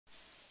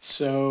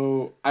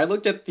So I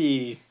looked at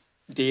the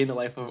day in the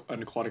life of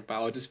an aquatic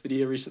biologist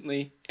video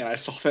recently, and I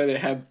saw that it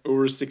had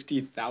over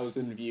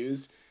 60,000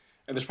 views,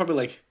 and there's probably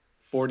like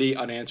 40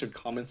 unanswered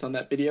comments on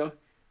that video.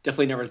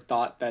 Definitely never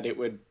thought that it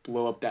would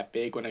blow up that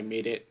big when I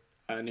made it.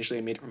 Initially,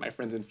 I made it for my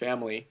friends and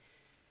family,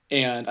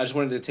 and I just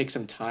wanted to take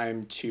some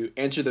time to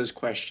answer those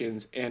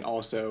questions and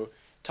also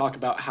talk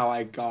about how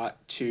I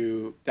got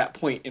to that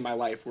point in my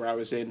life where I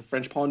was in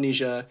French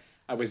Polynesia.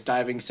 I was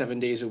diving 7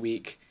 days a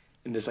week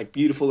in this like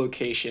beautiful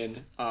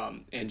location,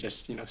 and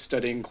just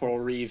studying coral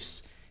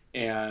reefs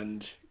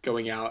and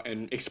going out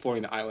and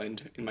exploring the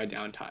island in my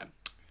downtime.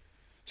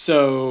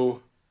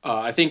 So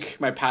I think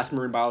my path in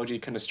marine biology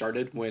kind of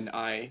started when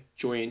I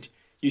joined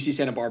UC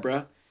Santa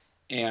Barbara,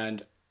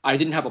 and I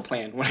didn't have a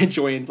plan when I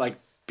joined. Like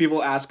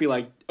people ask me,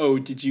 like, "Oh,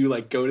 did you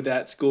like go to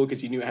that school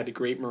because you knew it had a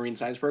great marine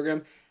science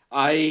program?"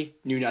 I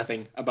knew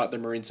nothing about the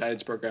marine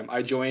science program.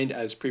 I joined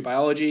as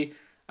pre-biology.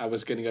 I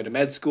was going to go to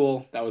med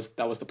school. That was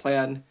the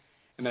plan.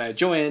 And then I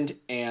joined,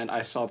 and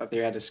I saw that they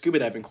had a scuba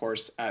diving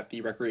course at the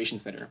recreation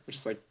center, which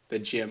is like the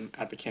gym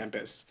at the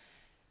campus.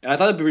 And I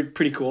thought it'd be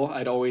pretty cool.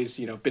 I'd always,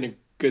 been a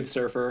good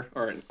surfer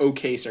or an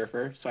okay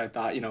surfer. So I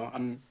thought,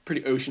 I'm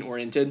pretty ocean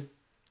oriented.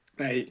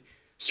 I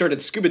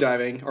started scuba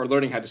diving or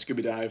learning how to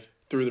scuba dive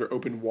through their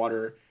open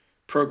water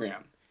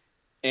program.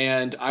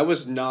 And I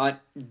was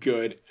not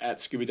good at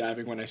scuba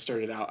diving when I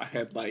started out. I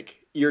had like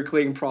ear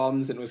cleaning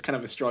problems and it was kind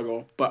of a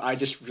struggle, but I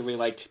just really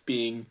liked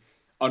being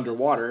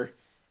underwater.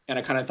 And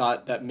I kind of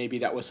thought that maybe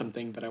that was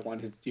something that I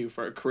wanted to do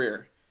for a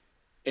career.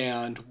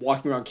 And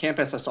walking around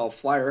campus, I saw a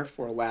flyer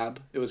for a lab.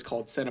 It was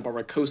called Santa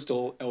Barbara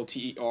Coastal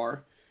LTER,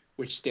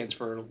 which stands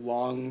for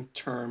Long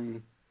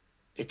Term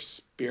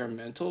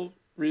Experimental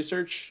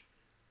Research.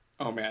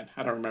 Oh man,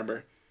 I don't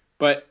remember.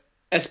 But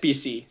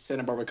SBC,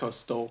 Santa Barbara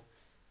Coastal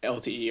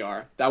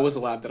LTER, that was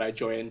the lab that I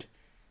joined.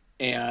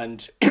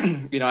 And,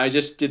 I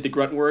just did the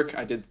grunt work.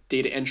 I did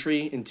data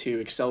entry into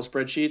Excel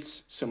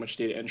spreadsheets. So much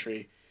data entry.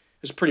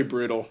 It was pretty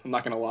brutal, I'm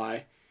not going to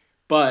lie.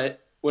 But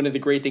one of the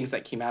great things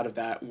that came out of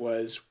that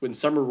was when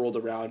summer rolled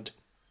around,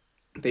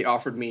 they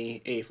offered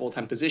me a full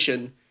time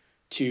position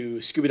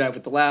to scuba dive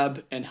with the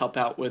lab and help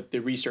out with the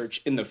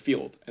research in the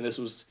field. And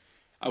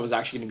I was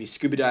actually going to be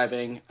scuba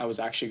diving. I was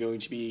actually going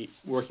to be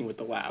working with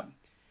the lab.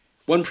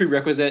 One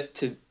prerequisite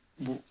to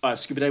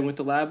scuba diving with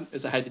the lab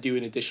is I had to do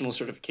an additional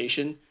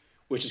certification,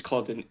 which is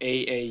called an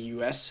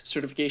AAUS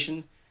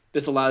certification.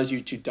 This allows you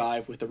to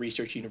dive with a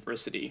research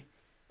university.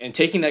 And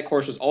taking that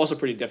course was also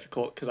pretty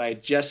difficult because I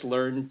had just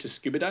learned to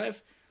scuba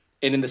dive.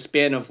 And in the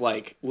span of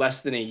like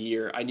less than a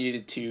year, I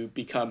needed to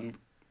become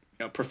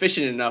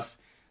proficient enough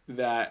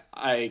that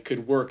I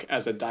could work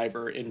as a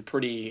diver in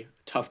pretty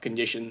tough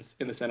conditions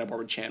in the Santa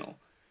Barbara Channel.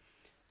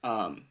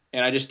 And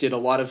I just did a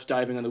lot of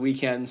diving on the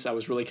weekends. I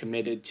was really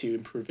committed to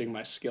improving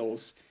my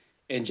skills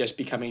and just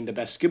becoming the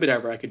best scuba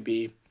diver I could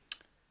be.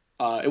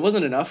 It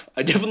wasn't enough.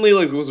 I definitely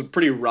like was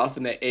pretty rough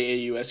in the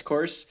AAUS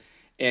course,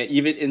 and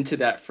even into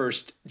that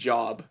first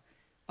job.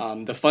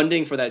 The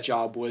funding for that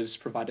job was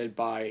provided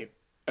by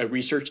a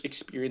research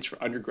experience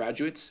for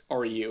undergraduates,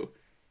 REU,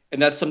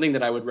 and that's something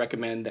that I would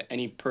recommend that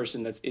any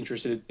person that's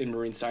interested in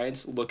marine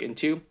science look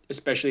into,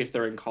 especially if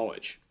they're in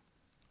college.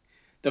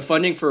 The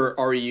funding for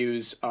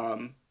REUs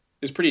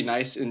is pretty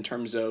nice in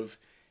terms of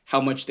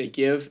how much they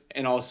give,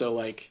 and also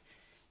like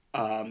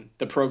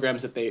the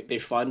programs that they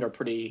fund are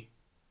pretty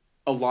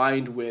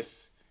aligned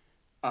with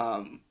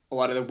a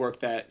lot of the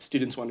work that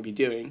students want to be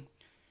doing.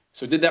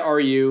 So I did that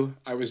REU.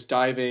 I was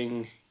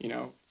diving,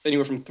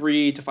 anywhere from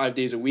 3 to 5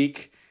 days a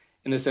week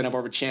in the Santa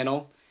Barbara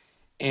Channel,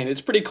 and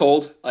it's pretty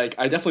cold. Like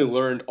I definitely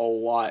learned a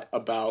lot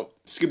about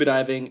scuba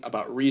diving,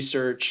 about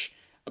research,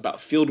 about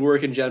field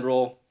work in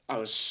general. I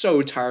was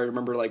so tired. I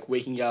remember like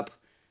waking up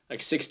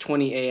like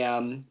 6:20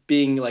 a.m.,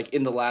 being like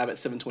in the lab at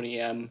 7:20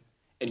 a.m.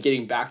 and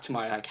getting back to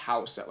my like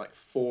house at like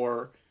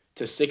 4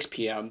 to 6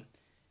 p.m.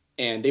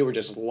 And they were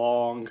just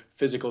long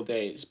physical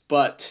days,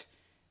 but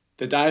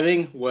the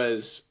diving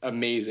was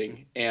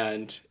amazing.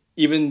 And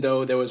even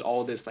though there was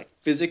all this like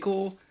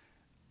physical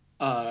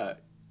uh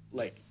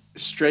like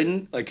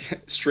strain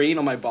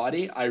on my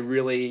body, I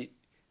really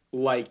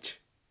liked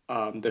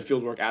the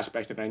fieldwork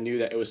aspect, and I knew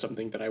that it was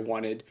something that I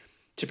wanted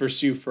to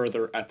pursue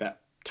further at that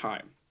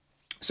time.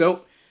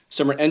 So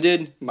summer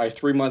ended, my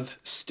 3 month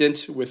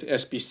stint with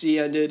SBC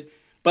ended,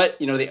 but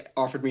they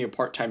offered me a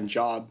part-time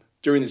job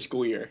during the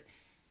school year.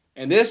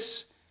 And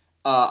this,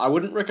 I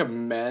wouldn't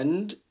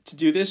recommend to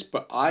do this,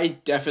 but I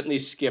definitely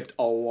skipped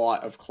a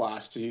lot of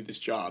class to do this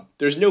job.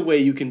 There's no way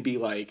you can be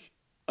like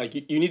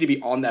you need to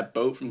be on that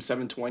boat from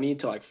 7:20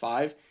 to like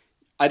 5.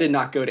 I did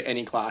not go to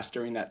any class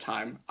during that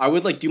time. I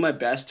would like do my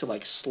best to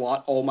like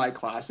slot all my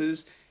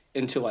classes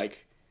into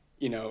like,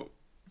 you know,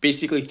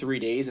 basically 3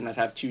 days, and I'd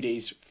have 2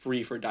 days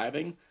free for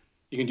diving.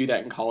 You can do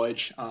that in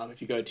college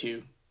if you go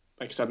to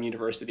like some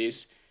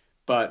universities,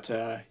 but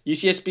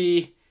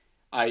UCSB,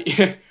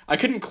 I I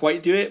couldn't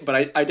quite do it,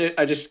 but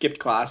I just skipped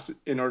class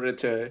in order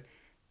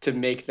to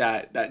make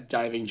that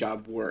diving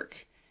job work,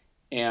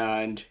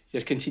 and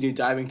just continued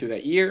diving through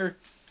that year,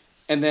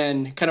 and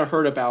then kind of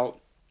heard about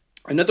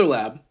another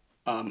lab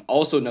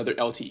Also another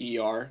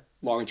LTER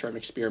long term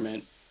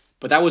experiment,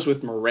 but that was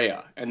with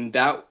Maria, and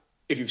that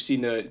if you've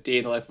seen the day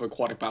in the life of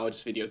aquatic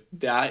biologist video,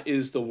 that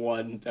is the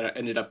one that I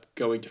ended up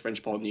going to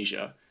French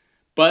Polynesia.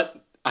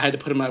 But I had to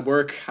put in my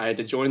work. I had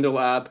to join their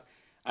lab.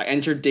 I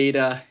entered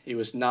data. It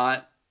was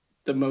not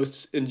the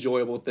most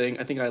enjoyable thing.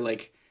 I think I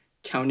like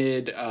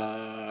counted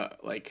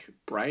like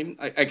brine.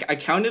 I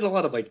counted a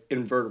lot of like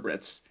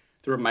invertebrates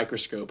through a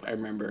microscope. I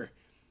remember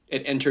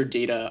it entered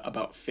data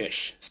about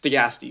fish,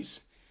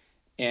 stegastes,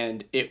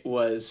 and it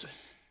was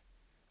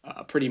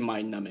pretty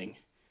mind numbing.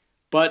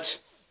 But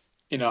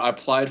I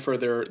applied for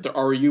their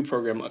REU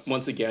program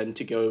once again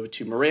to go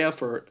to Maria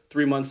for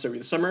 3 months over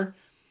the summer,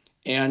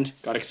 and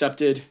got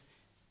accepted.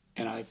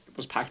 And I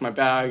was packing my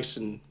bags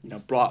and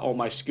brought all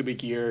my scuba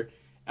gear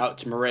out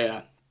to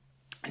Maria,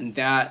 and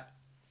that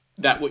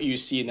what you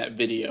see in that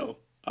video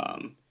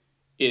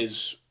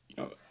is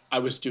I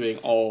was doing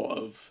all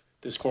of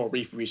this coral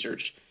reef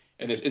research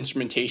and this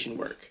instrumentation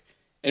work,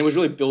 and it was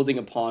really building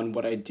upon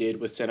what I did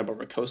with Santa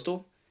Barbara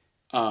Coastal.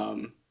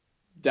 Um,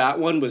 that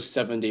one was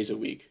 7 days a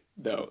week,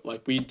 though.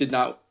 Like, we did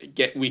not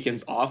get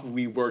weekends off.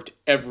 We worked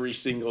every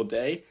single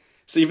day.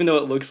 So even though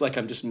it looks like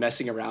I'm just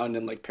messing around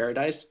in like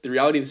paradise, the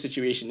reality of the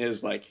situation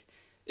is like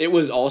it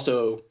was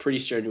also pretty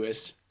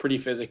strenuous, pretty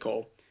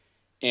physical.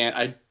 And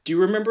I do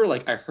remember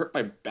like I hurt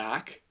my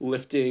back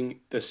lifting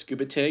the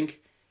scuba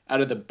tank out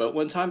of the boat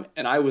one time,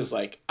 and I was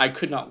like I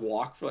could not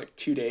walk for like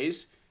 2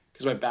 days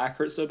because my back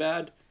hurt so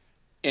bad.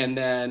 And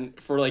then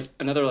for like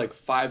another like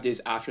 5 days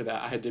after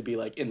that, I had to be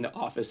like in the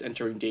office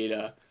entering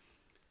data,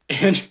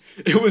 and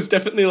it was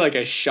definitely like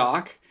a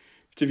shock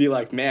to be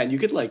like, man, you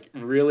could like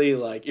really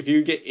like if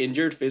you get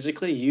injured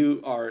physically,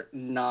 you are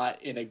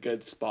not in a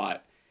good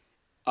spot.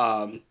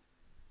 Um,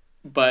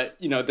 but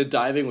the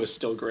diving was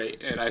still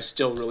great, and I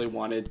still really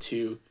wanted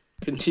to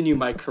continue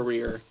my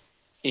career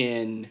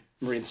in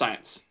marine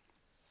science.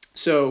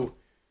 So,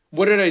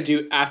 what did I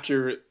do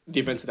after the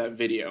events of that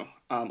video?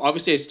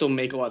 Obviously, I still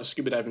make a lot of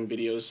scuba diving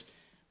videos,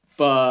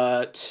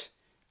 but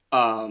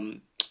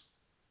um,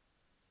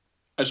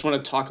 I just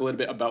want to talk a little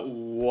bit about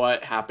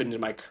what happened in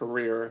my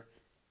career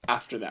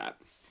after that.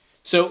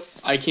 So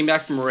I came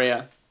back from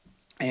Maria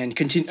and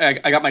continue.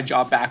 I got my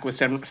job back with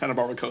Santa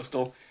Barbara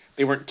Coastal.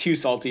 They weren't too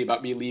salty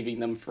about me leaving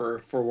them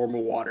for warmer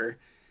water,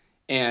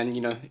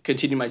 and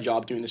continued my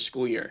job during the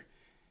school year.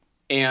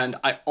 And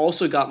I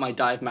also got my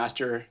dive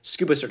master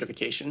scuba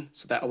certification,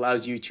 so that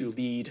allows you to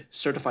lead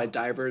certified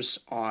divers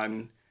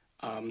on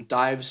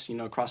dives,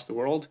 across the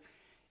world.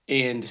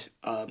 And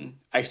I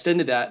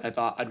extended that. I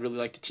thought I'd really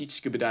like to teach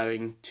scuba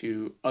diving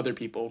to other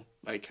people,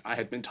 like I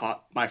had been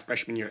taught my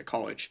freshman year at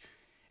college.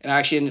 And I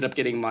actually ended up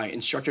getting my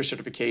instructor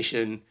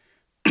certification,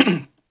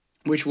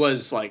 which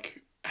was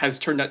like has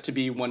turned out to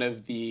be one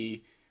of the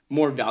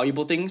more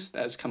valuable things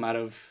that has come out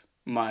of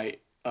my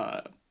uh,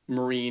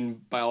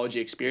 marine biology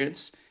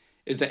experience.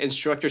 Is that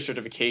instructor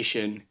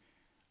certification?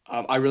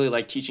 I really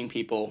like teaching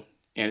people,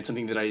 and it's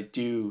something that I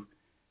do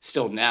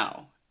still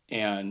now.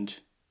 And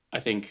I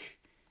think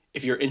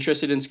if you're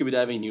interested in scuba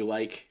diving and you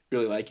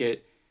really like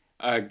it,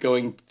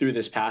 going through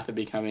this path of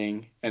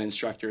becoming an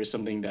instructor is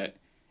something that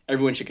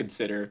everyone should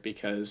consider,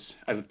 because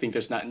I don't think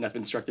there's not enough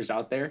instructors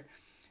out there.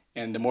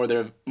 And the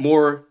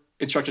more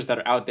instructors that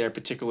are out there,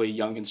 particularly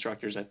young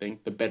instructors, I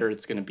think the better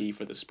it's going to be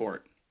for the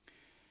sport.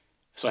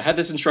 So I had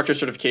this instructor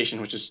certification,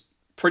 which is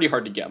pretty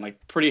hard to get,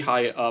 like pretty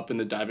high up in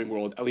the diving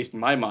world, at least in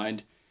my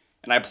mind.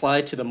 And I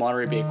applied to the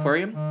Monterey Bay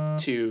Aquarium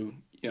to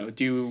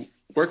do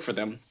work for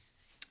them.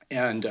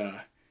 And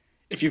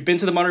if you've been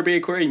to the Monterey Bay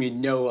Aquarium, you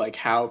know like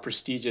how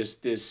prestigious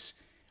this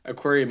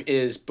aquarium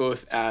is,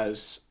 both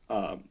as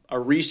a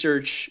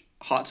research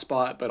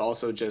hotspot, but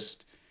also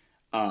just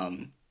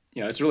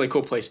it's a really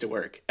cool place to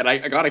work. And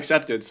I got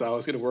accepted, so I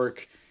was going to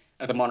work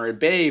at the Monterey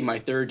Bay my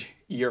third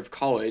year of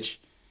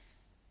college,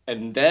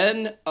 and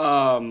then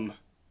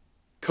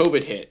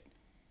COVID hit,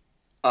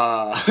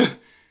 uh,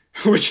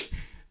 which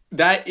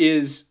that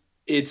is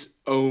its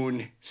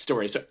own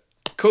story. So,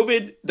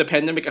 COVID, the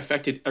pandemic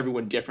affected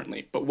everyone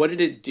differently, but what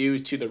did it do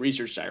to the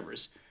research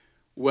divers?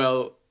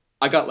 Well,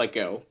 I got let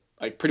go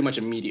like pretty much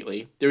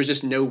immediately. There was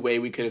just no way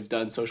we could have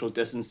done social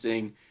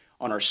distancing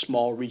on our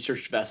small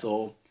research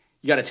vessel.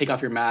 You got to take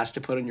off your mask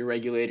to put on your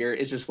regulator.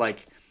 It's just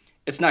like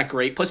it's not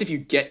great. Plus, if you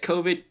get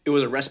COVID, it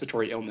was a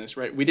respiratory illness,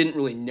 right? We didn't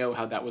really know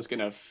how that was going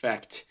to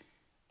affect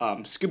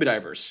scuba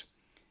divers,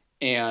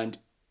 and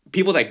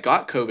people that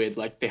got COVID,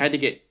 like they had to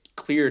get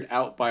cleared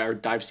out by our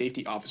dive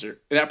safety officer,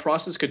 and that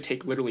process could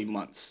take literally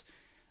months.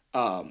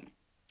 Um,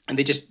 and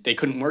they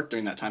couldn't work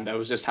during that time. That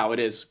was just how it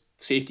is.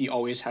 Safety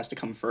always has to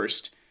come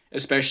first,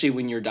 especially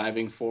when you're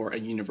diving for a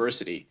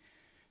university.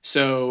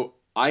 So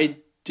I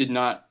did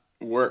not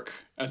work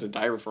as a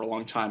diver for a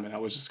long time, and I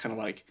was just kind of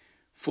like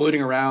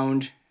floating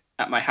around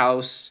at my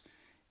house.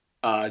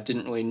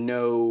 Didn't really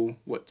know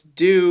what to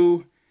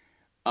do.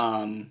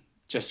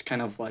 Just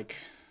kind of like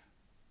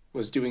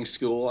was doing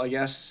school, I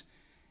guess,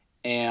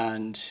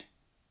 and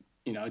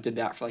I did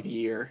that for like a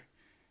year.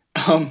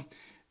 Um,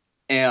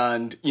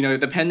 And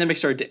the pandemic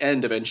started to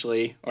end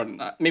eventually, or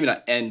not, maybe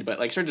not end, but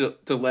like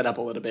started to let up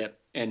a little bit,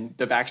 and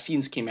the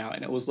vaccines came out,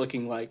 and it was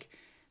looking like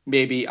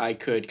maybe I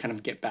could kind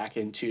of get back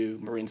into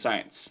marine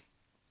science.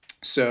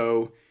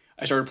 So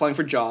I started applying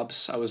for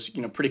jobs. I was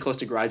pretty close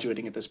to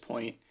graduating at this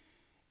point,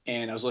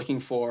 and I was looking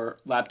for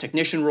lab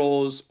technician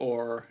roles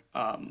or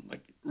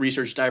like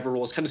research diver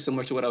roles, kind of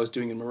similar to what I was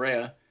doing in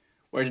Maria,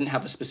 where I didn't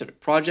have a specific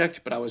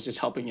project, but I was just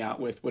helping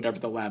out with whatever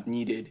the lab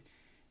needed.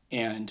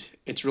 And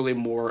it's really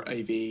more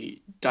of a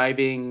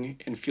diving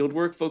and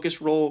fieldwork focused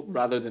role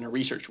rather than a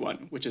research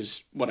one, which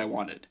is what I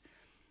wanted.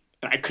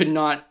 And I could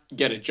not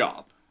get a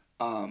job.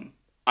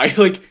 I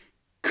like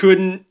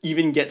couldn't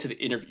even get to the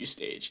interview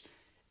stage,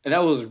 and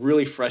that was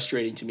really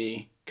frustrating to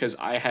me because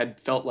I had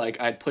felt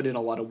like I had put in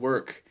a lot of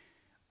work.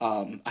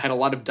 I had a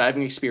lot of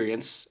diving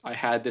experience. I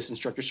had this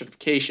instructor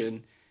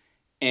certification,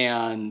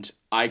 and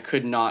I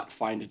could not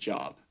find a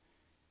job.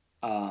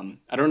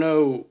 I don't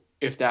know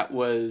if that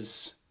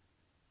was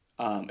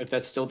if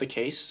that's still the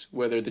case,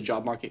 whether the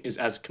job market is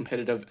as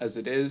competitive as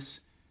it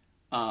is.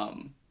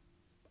 Um,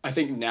 I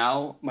think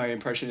now my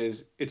impression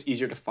is it's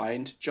easier to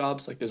find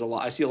jobs. Like there's a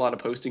lot, I see a lot of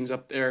postings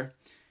up there.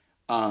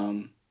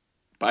 Um,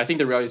 but I think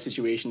the reality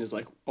situation is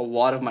like a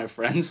lot of my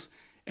friends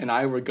and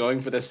I were going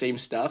for the same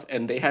stuff,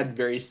 and they had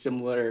very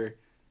similar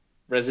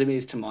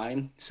resumes to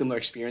mine, similar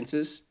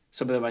experiences.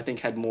 Some of them I think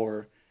had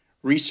more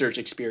research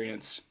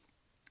experience,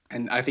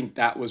 and I think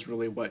that was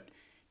really what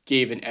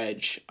gave an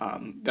edge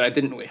that I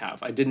didn't really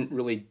have. I didn't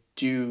really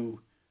do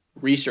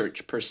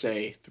research per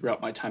se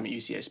throughout my time at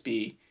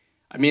UCSB.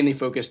 I mainly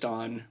focused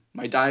on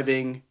my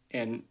diving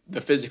and the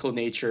physical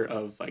nature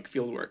of like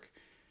field work.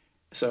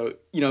 So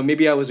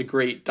maybe I was a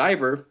great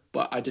diver,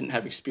 but I didn't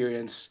have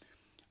experience,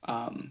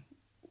 um,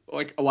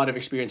 like a lot of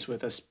experience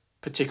with this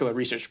particular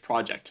research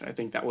project. I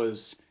think that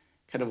was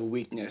kind of a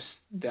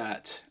weakness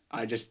that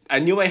I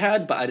knew I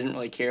had, but I didn't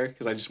really care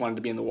because I just wanted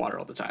to be in the water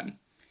all the time.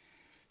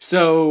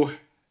 So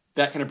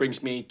that kind of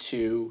brings me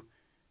to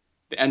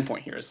the end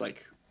point here. It's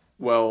like,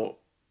 well,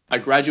 I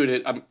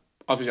graduated.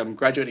 I'm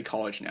graduating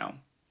college now,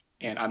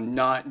 and I'm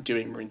not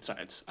doing marine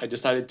science. I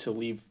decided to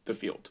leave the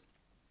field.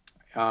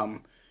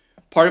 Um,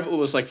 Part of it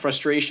was like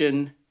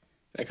frustration.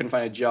 I couldn't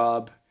find a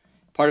job.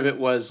 Part of it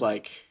was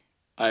like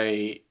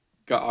I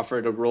got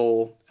offered a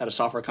role at a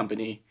software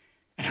company,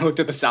 and I looked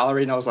at the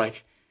salary and I was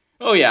like,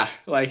 oh yeah,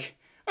 like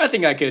I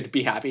think I could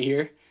be happy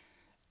here.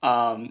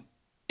 Um,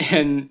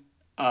 and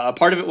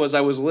part of it was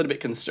I was a little bit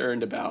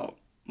concerned about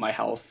my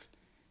health,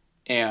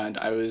 and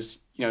I was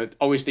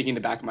always thinking in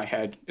the back of my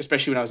head,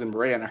 especially when I was in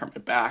Maria and I hurt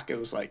my back. It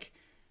was like,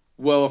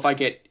 well, if I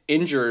get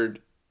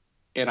injured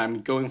and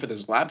I'm going for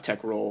this lab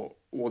tech role,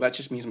 well, that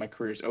just means my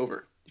career's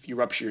over. If you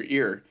rupture your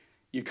ear,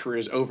 your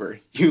career's over.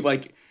 You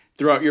like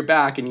throw out your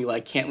back and you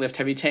like can't lift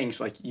heavy tanks.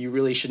 Like you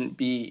really shouldn't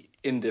be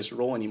in this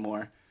role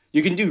anymore.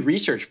 You can do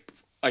research,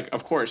 like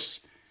of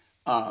course,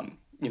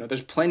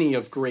 there's plenty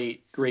of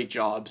great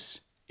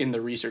jobs in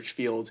the research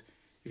field.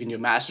 You can do a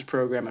master's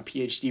program, a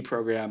PhD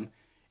program,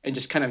 and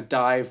just kind of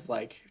dive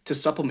like to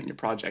supplement your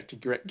project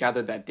to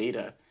gather that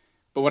data.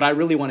 But what I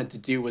really wanted to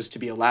do was to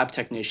be a lab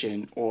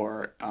technician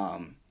or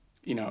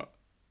you know,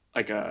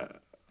 like a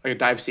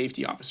dive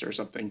safety officer or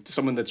something, to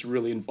someone that's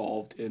really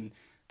involved in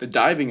the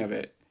diving of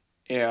it.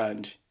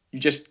 And you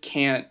just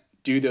can't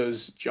do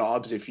those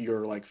jobs if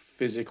you're like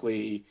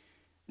physically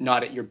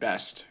not at your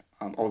best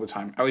all the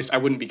time. At least I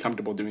wouldn't be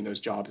comfortable doing those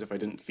jobs if I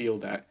didn't feel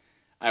that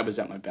I was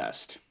at my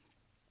best.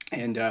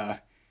 And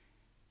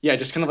yeah,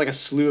 just kind of like a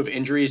slew of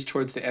injuries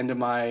towards the end of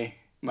my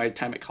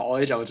time at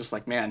college. I was just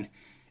like, man,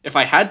 if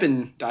I had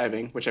been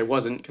diving, which I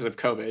wasn't because of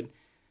COVID,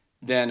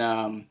 then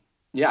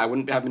yeah, I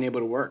wouldn't have been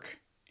able to work.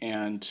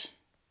 And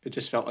it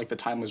just felt like the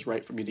time was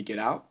right for me to get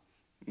out.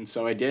 And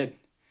so I did.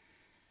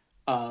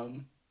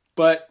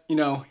 But,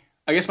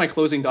 I guess my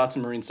closing thoughts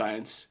on marine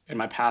science and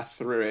my path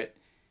through it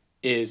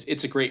is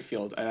it's a great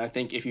field. And I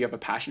think if you have a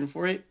passion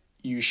for it,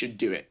 you should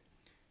do it.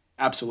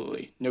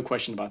 Absolutely. No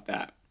question about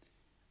that.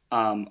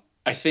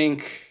 I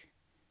think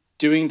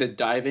doing the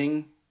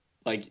diving,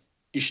 like,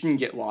 you shouldn't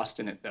get lost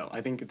in it, though.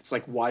 I think it's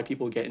like why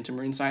people get into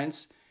marine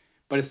science,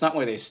 but it's not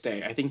why they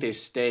stay. I think they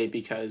stay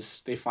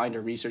because they find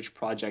a research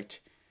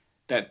project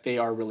that they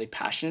are really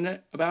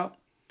passionate about,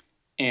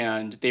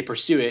 and they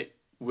pursue it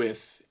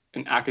with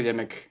an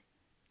academic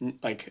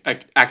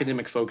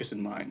focus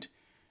in mind.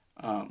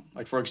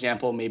 Like for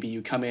example, maybe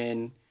you come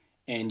in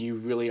and you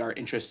really are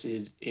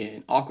interested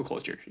in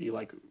aquaculture. You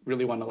like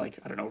really want to like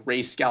I don't know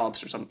raise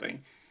scallops or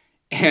something,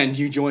 and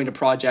you join a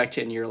project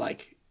and you're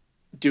like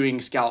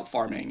doing scallop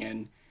farming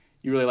and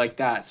you really like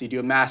that. So you do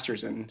a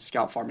master's in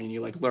scallop farming and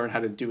you like learn how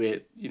to do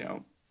it,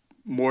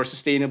 more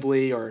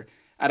sustainably or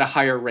at a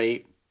higher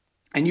rate.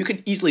 And you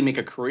could easily make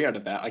a career out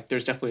of that. Like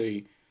there's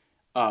definitely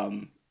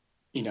um,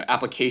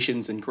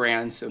 applications and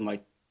grants and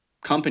like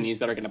companies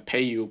that are going to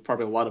pay you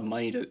probably a lot of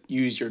money to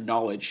use your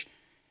knowledge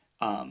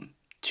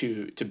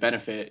to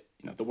benefit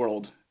the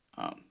world.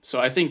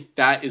 So I think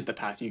that is the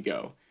path you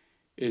go.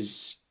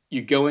 Is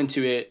you go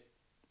into it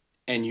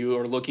and you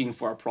are looking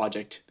for a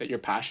project that you're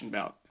passionate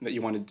about and that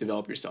you want to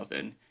develop yourself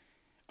in.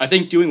 I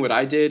think doing what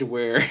I did,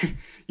 where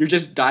you're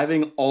just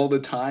diving all the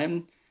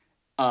time,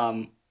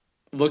 um,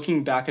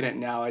 looking back at it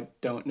now, I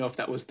don't know if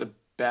that was the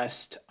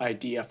best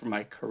idea for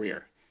my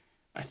career.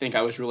 I think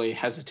I was really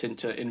hesitant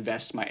to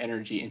invest my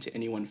energy into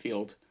any one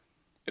field.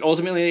 And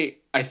ultimately,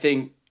 I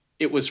think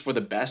it was for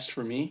the best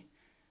for me,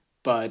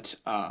 but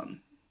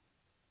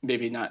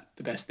maybe not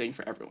the best thing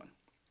for everyone.